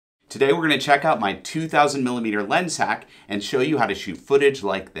Today we're going to check out my 2000mm lens hack and show you how to shoot footage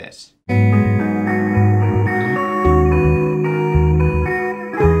like this. Hey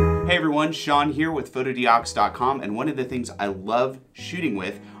everyone, Sean here with Fotodiox.com, and one of the things I love shooting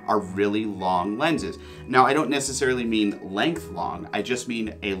with are really long lenses. Now, I don't necessarily mean length long, I just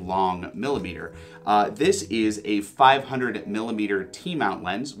mean a long millimeter. This is a 500mm T-mount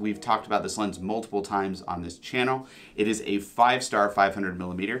lens. We've talked about this lens multiple times on this channel. It is a 5-star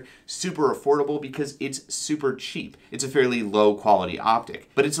 500mm, super affordable because it's super cheap. It's a fairly low quality optic,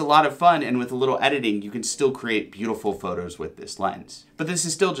 but it's a lot of fun, and with a little editing, you can still create beautiful photos with this lens. But this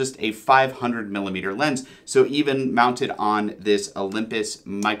is still just a 500mm lens, so even mounted on this Olympus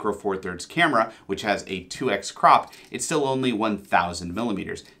Micro Four Thirds camera, which has a 2x crop, it's still only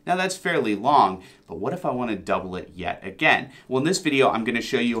 1000mm. Now that's fairly long, but what if I want to double it yet again? Well, in this video, I'm going to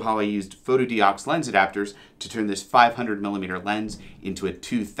show you how I used Fotodiox lens adapters to turn this 500mm lens into a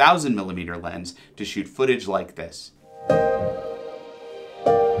 2000mm lens to shoot footage like this.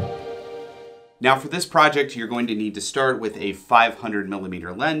 Now for this project, you're going to need to start with a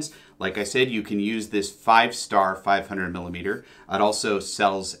 500mm lens. Like I said, you can use this 5-star 500mm. It also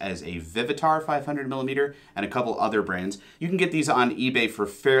sells as a Vivitar 500mm and a couple other brands. You can get these on eBay for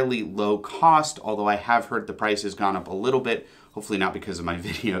fairly low cost, although I have heard the price has gone up a little bit, hopefully not because of my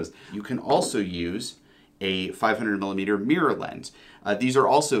videos. You can also use a 500mm mirror lens. These are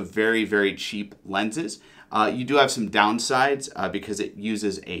also very, very cheap lenses. You do have some downsides because it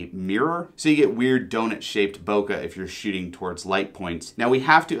uses a mirror, so you get weird donut-shaped bokeh if you're shooting towards light points. Now we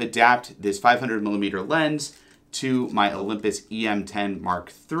have to adapt this 500mm lens to my Olympus EM10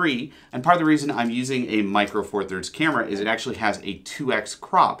 Mark III, and part of the reason I'm using a Micro Four Thirds camera is it actually has a 2x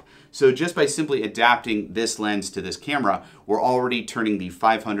crop. So just by simply adapting this lens to this camera, we're already turning the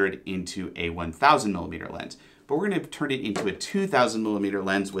 500 into a 1000mm lens. But we're going to turn it into a 2000mm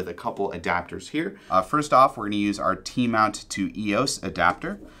lens with a couple adapters here. First off, we're going to use our T-mount to EOS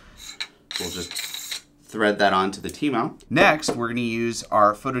adapter. We'll just thread that onto the T-mount. Next, we're going to use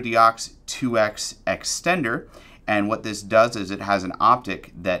our Fotodiox 2x extender. And what this does is it has an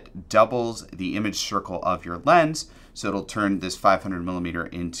optic that doubles the image circle of your lens. So it'll turn this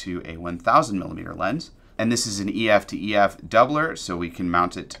 500mm into a 1000mm lens. And this is an EF to EF doubler, so we can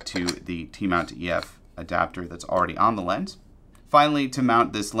mount it to the T-mount to EF adapter that's already on the lens. Finally, to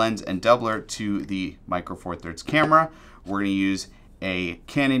mount this lens and doubler to the Micro Four Thirds camera, we're going to use a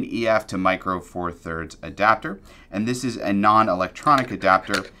Canon EF to Micro Four Thirds adapter. And this is a non-electronic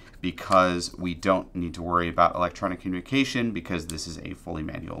adapter because we don't need to worry about electronic communication because this is a fully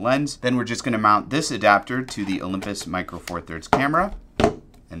manual lens. Then we're just going to mount this adapter to the Olympus Micro Four Thirds camera,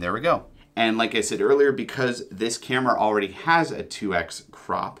 and there we go. And like I said earlier, because this camera already has a 2x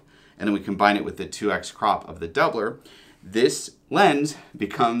crop, and then we combine it with the 2x crop of the doubler, this lens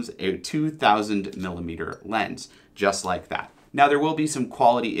becomes a 2000mm lens, just like that. Now there will be some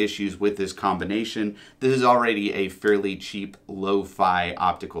quality issues with this combination. This is already a fairly cheap lo-fi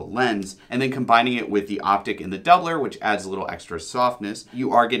optical lens, and then combining it with the optic in the doubler, which adds a little extra softness,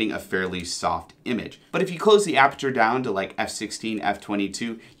 you are getting a fairly soft image. But if you close the aperture down to like f16,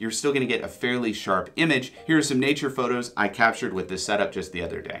 f22, you're still gonna get a fairly sharp image. Here are some nature photos I captured with this setup just the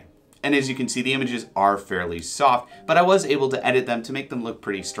other day. And as you can see, the images are fairly soft, but I was able to edit them to make them look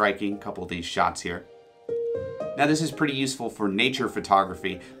pretty striking. A couple of these shots here. Now this is pretty useful for nature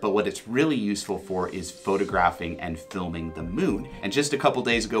photography, but what it's really useful for is photographing and filming the moon. And just a couple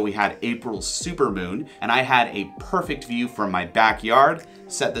days ago, we had April's supermoon, and I had a perfect view from my backyard,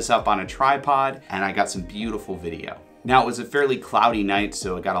 set this up on a tripod, and I got some beautiful video. Now, it was a fairly cloudy night,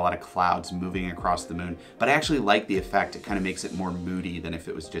 so it got a lot of clouds moving across the moon, but I actually like the effect. It kind of makes it more moody than if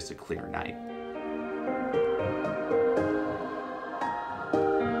it was just a clear night.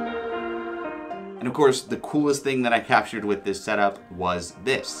 And of course, the coolest thing that I captured with this setup was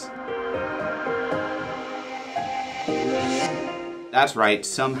this. That's right,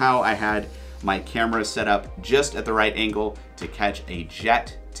 somehow I had my camera set up just at the right angle to catch a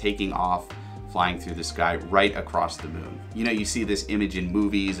jet taking off, flying through the sky right across the moon. You know, you see this image in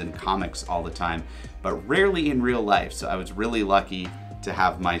movies and comics all the time, but rarely in real life. So I was really lucky to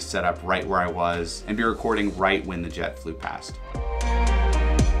have my setup right where I was and be recording right when the jet flew past.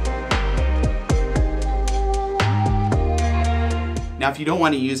 Now, if you don't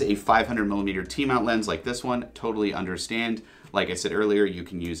want to use a 500mm T-mount lens like this one, totally understand. Like I said earlier, you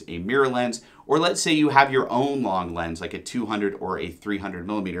can use a mirror lens, or let's say you have your own long lens, like a 200 or a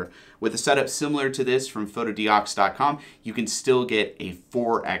 300mm. With a setup similar to this from Fotodiox.com, you can still get a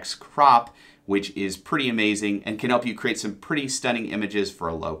 4x crop, which is pretty amazing and can help you create some pretty stunning images for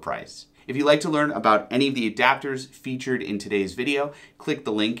a low price. If you'd like to learn about any of the adapters featured in today's video, click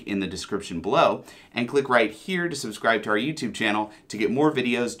the link in the description below and click right here to subscribe to our YouTube channel to get more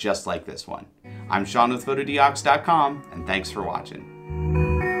videos just like this one. I'm Sean with Fotodiox.com, and thanks for watching.